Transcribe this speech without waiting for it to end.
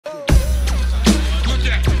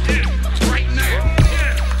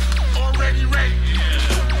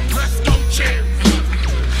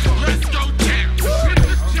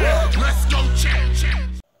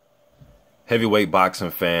Heavyweight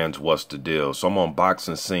boxing fans, what's the deal? So I'm on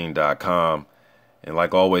boxingscene.com, and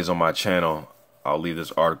like always on my channel, I'll leave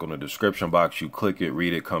this article in the description box. You click it,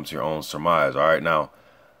 read it, come to your own surmise. All right, now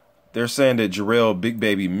they're saying that Jarrell Big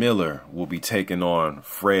Baby Miller will be taking on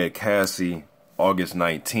Fred Kassi August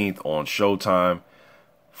 19th on Showtime.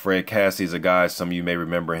 Fred Kassi is a guy, some of you may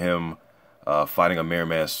remember him fighting Amir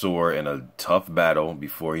Mansour in a tough battle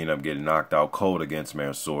before he ended up getting knocked out cold against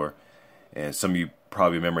Mansour. And some of you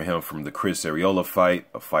probably remember him from the Chris Arreola fight,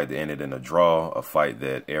 a fight that ended in a draw, a fight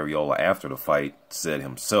that Arreola, after the fight, said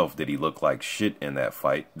himself that he looked like shit in that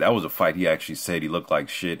fight. That was a fight he actually said he looked like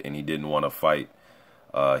shit and he didn't want to fight.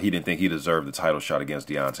 He didn't think he deserved the title shot against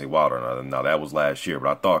Deontay Wilder. Now, that was last year, but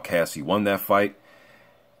I thought Kassi won that fight.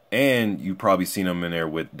 And you probably seen him in there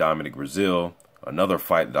with Dominic Breazeale, another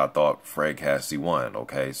fight that I thought Fred Kassi won,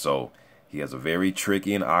 okay? So he has a very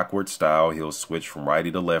tricky and awkward style. He'll switch from righty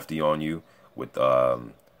to lefty on you with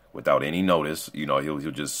without any notice. You know, he'll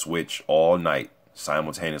just switch all night,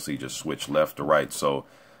 simultaneously just switch left to right. So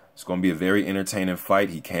it's going to be a very entertaining fight.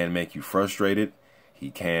 He can make you frustrated.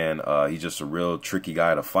 He's just a real tricky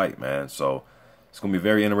guy to fight, man. So it's going to be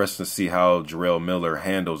very interesting to see how Jarrell Miller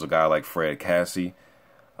handles a guy like Fred Kassi.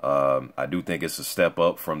 I do think it's a step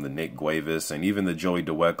up from the Nick Guevis and even the Joey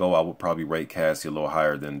Daweko. I would probably rate Kassi a little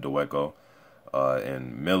higher than Daweko.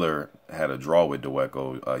 And Miller had a draw with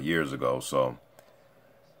Daweko years ago. So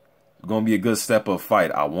it's going to be a good step up fight.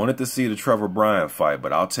 I wanted to see the Trevor Bryan fight,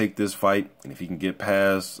 but I'll take this fight. And if he can get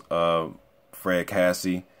past Fred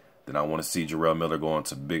Kassi, then I want to see Jarrell Miller go on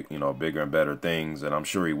to bigger and better things. And I'm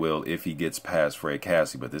sure he will if he gets past Fred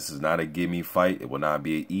Kassi. But this is not a gimme fight. It will not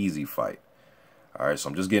be an easy fight. All right, so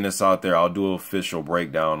I'm just getting this out there. I'll do an official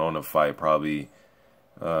breakdown on the fight probably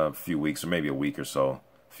a few weeks or maybe a week or so,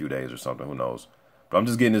 a few days or something, who knows. But I'm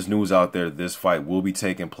just getting this news out there. This fight will be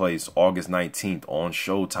taking place August 19th on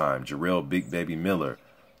Showtime. Jarrell Big Baby Miller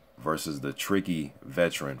versus the tricky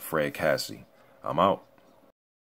veteran Fred Kassi. I'm out.